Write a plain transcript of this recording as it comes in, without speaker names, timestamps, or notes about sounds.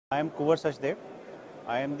I am Kunwer Sachdev.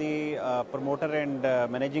 I am the promoter and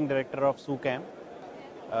managing director of Su-Kam.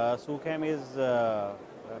 Su-Kam is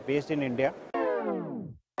based in India.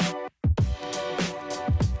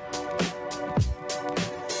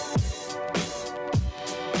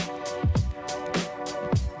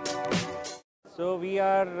 So we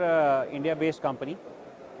are India-based company,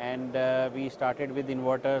 and we started with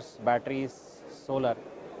inverters, batteries, solar,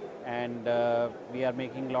 and we are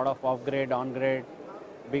making a lot of off-grid, on-grid,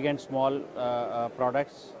 big and small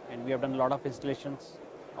products, and we have done a lot of installations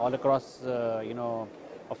all across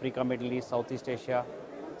Africa, Middle East, Southeast Asia,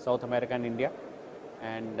 South America and India,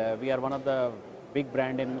 and we are one of the big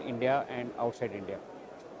brand in India and outside India.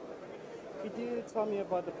 Could you tell me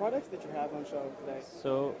about the products that you have on show today?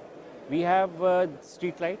 So we have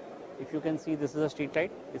street light. If you can see, this is a street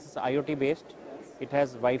light. This is IoT based. Yes. It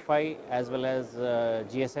has Wi-Fi as well as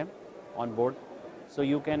GSM on board, so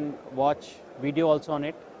you can watch video also on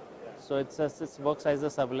it. So it works as a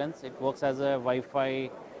surveillance. It works as a Wi-Fi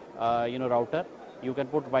router. You can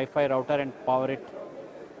put Wi-Fi router and power it.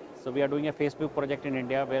 So we are doing a Facebook project in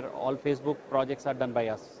India where all Facebook projects are done by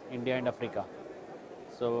us, India and Africa.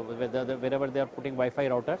 So wherever they are putting Wi-Fi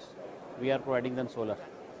routers, we are providing them solar.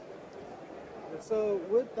 So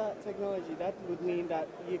with that technology, that would mean that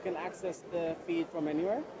you can access the feed from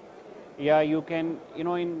anywhere? Yeah, you can,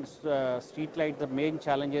 in street light, the main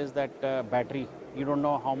challenge is that battery. You don't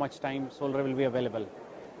know how much time solar will be available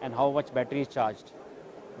and how much battery is charged,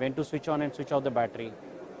 when to switch on and switch off the battery,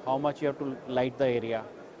 how much you have to light the area.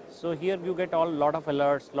 So here you get a lot of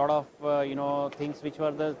alerts, lot of things which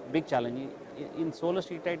were the big challenge. In solar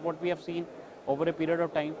street light, what we have seen over a period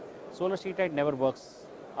of time, solar street light never works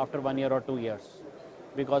after 1 year or 2 years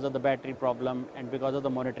because of the battery problem and because of the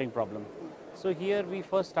monitoring problem. So here we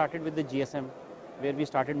first started with the GSM, where we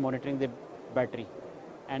started monitoring the battery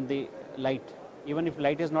and the light. Even if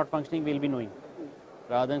light is not functioning, we'll be knowing.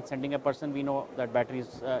 Rather than sending a person, we know that battery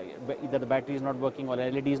is either the battery is not working or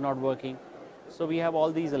LED is not working. So we have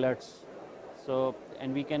all these alerts. So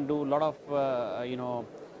and we can do a lot of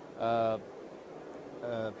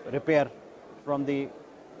repair from the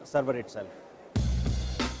server itself.